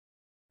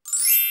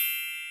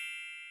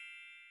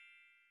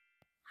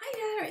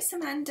Hiya, it's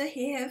Amanda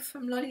here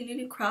from Lolli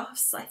Lulu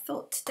Crafts. I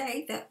thought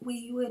today that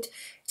we would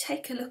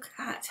take a look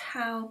at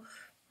how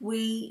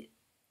we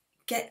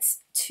get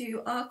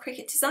to our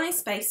Cricut design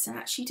space and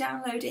actually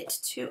download it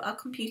to our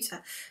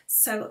computer.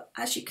 So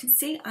as you can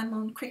see, I'm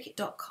on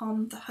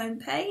Cricut.com, the home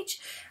page,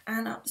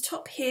 and up the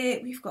top here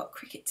we've got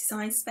Cricut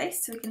design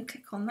space, so we're going to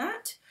click on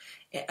that.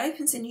 It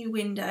opens a new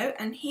window,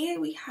 and here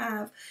we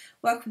have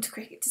welcome to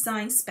Cricut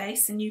design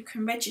space, and you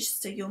can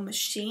register your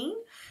machine.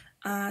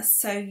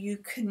 So you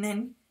can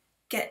then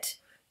get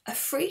a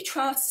free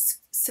trial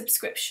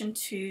subscription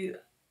to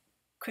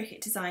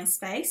Cricut Design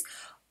Space.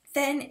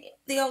 Then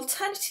the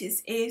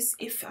alternatives is,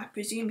 I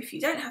presume if you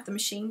don't have the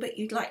machine but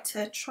you'd like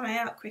to try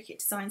out Cricut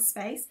Design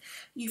Space,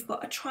 you've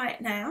got a try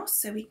it now,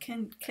 so we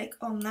can click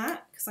on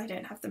that because I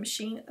don't have the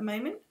machine at the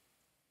moment.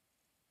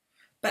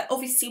 But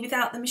obviously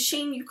without the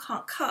machine you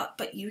can't cut,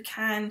 but you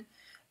can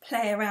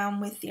play around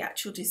with the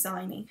actual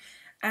designing.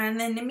 And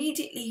then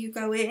immediately you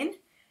go in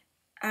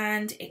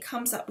and it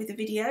comes up with a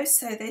video,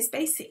 so there's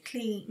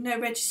basically no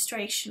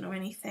registration or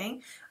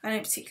anything. I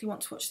don't particularly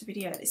want to watch the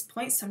video at this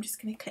point, so I'm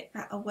just going to click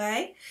that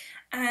away.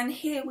 And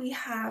here we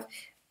have,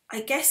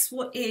 I guess,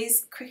 what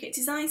is Cricut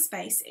Design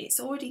Space. It's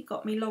already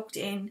got me logged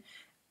in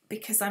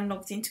because I'm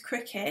logged into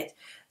Cricut,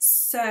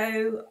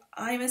 so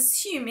I'm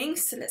assuming,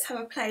 so let's have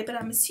a play, but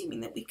I'm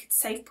assuming that we could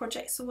save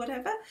projects or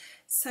whatever.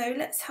 So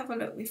let's have a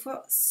look. We've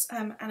got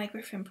Anna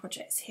Griffin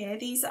projects here.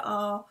 These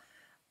are,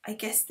 I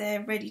guess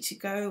they're ready to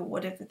go,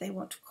 whatever they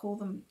want to call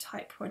them,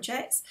 type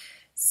projects.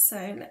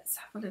 So let's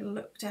have a little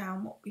look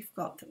down what we've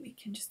got that we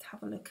can just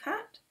have a look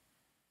at.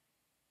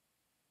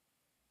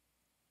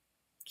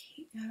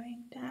 Keep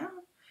going down.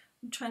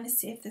 I'm trying to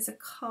see if there's a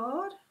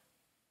card.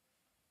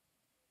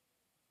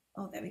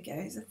 Oh, there we go.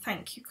 There's a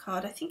thank you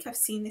card. I think I've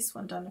seen this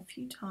one done a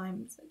few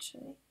times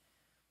actually.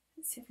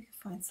 Let's see if we can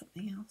find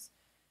something else.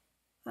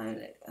 Oh,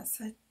 look, that's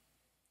an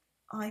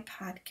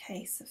iPad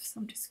case of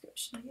some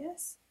description, I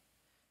guess.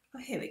 Oh,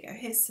 here we go.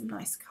 Here's some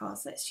nice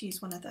cards. Let's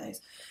use one of those.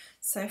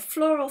 So,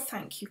 floral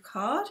thank you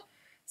card.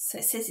 So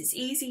it says it's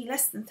easy,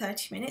 less than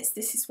 30 minutes.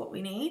 This is what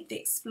we need. The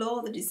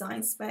Explore, the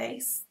design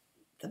space,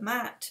 the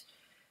mat,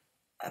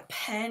 a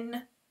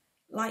pen,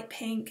 light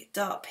pink,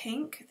 dark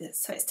pink.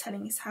 So it's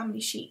telling us how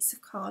many sheets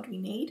of card we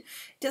need.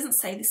 It doesn't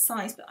say the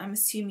size, but I'm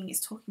assuming it's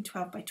talking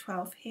 12 by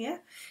 12 here.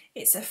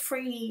 It's a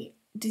free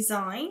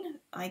design.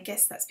 I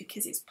guess that's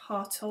because it's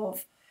part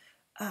of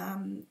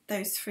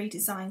those free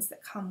designs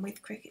that come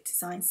with Cricut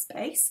Design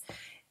Space.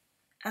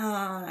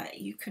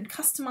 You can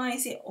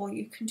customize it or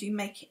you can do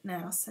Make It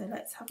Now. So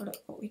let's have a look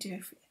what we do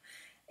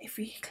if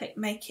we click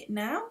Make It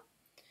Now.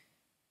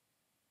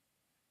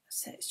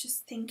 So it's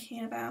just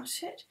thinking about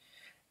it.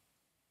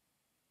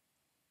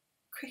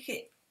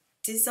 Cricut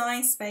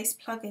Design Space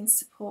plugin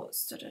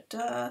supports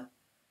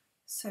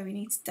So we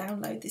need to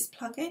download this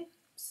plugin.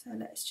 So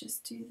let's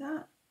just do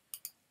that.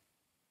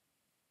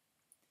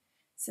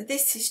 So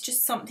this is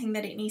just something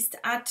that it needs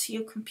to add to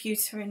your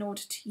computer in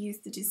order to use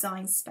the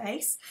design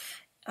space.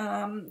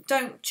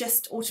 Don't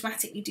just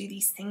automatically do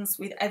these things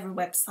with every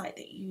website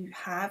that you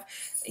have.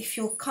 If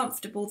you're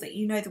comfortable that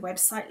you know the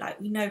website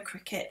like we know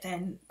Cricut,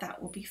 then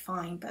that will be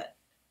fine. But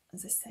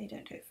as I say,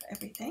 don't do it for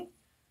everything.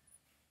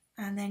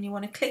 And then you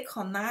want to click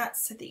on that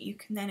so that you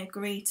can then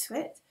agree to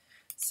it.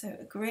 So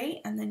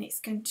agree, and then it's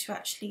going to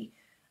actually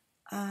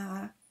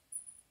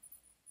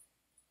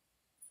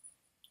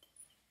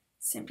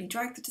simply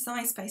drag the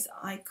design space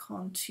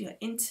icon to your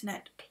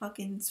internet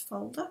plugins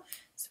folder.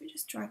 So we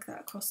just drag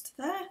that across to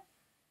there.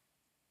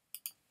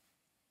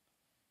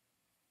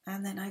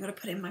 And then I've got to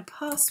put in my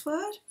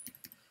password.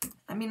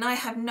 I mean, I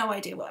have no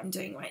idea what I'm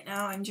doing right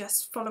now. I'm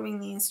just following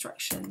the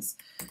instructions.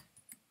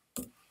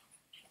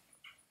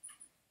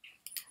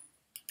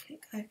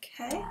 Click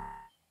OK.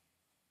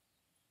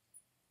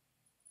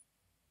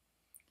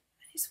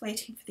 It's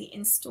waiting for the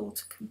install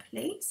to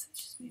complete. So let's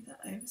just move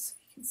that over so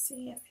we can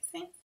see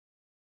everything.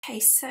 Okay,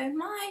 so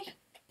my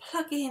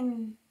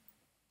plugin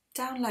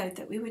download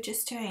that we were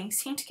just doing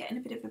seemed to get in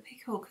a bit of a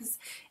pickle because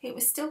it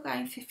was still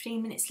going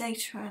 15 minutes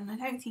later, and I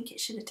don't think it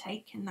should have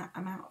taken that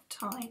amount of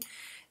time.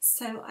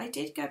 So I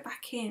did go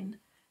back in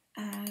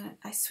and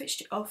I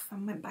switched it off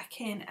and went back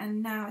in,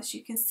 and now as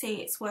you can see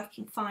it's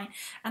working fine.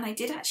 And I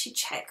did actually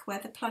check where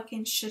the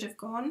plugin should have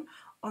gone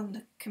on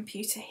the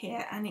computer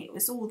here, and it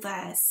was all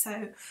there.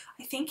 So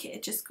I think it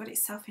had just got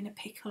itself in a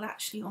pickle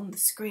actually on the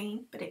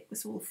screen, but it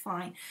was all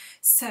fine.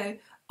 So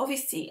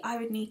obviously I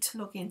would need to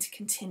log in to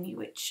continue,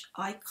 which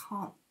I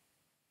can't.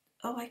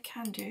 Oh, I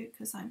can do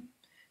because I'm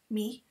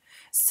me.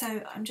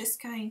 So I'm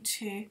just going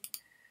to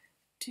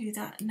do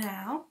that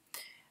now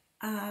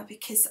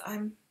because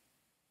I'm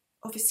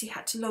obviously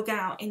had to log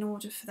out in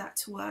order for that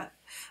to work.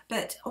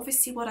 But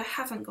obviously what I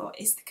haven't got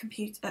is the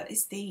computer,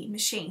 is the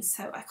machine,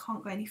 so I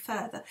can't go any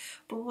further.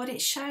 But what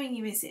it's showing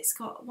you is it's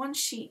got one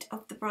sheet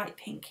of the bright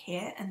pink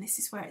here, and this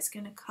is where it's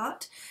going to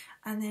cut.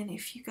 And then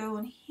if you go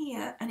on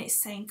here and it's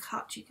saying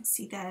cut, you can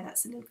see there,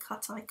 that's a little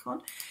cut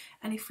icon.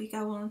 And if we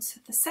go on to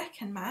the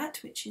second mat,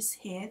 which is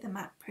here, the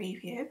mat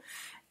preview,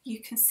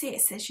 you can see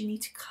it says you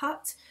need to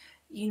cut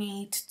you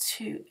need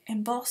to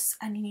emboss,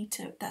 and you need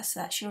to,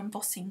 that's your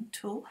embossing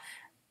tool,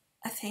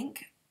 I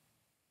think,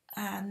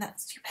 and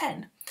that's your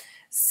pen.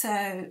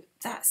 So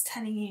that's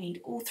telling you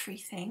need all three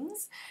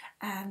things,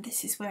 and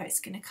this is where it's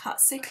going to cut.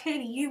 So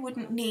clearly you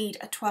wouldn't need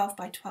a 12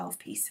 by 12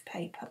 piece of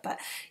paper, but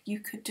you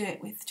could do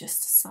it with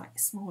just a slightly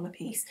smaller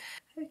piece.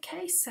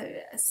 Okay, so as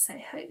I say,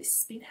 I hope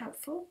this has been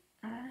helpful,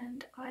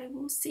 and I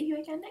will see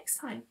you again next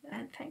time,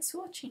 and thanks for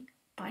watching.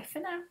 Bye for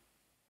now.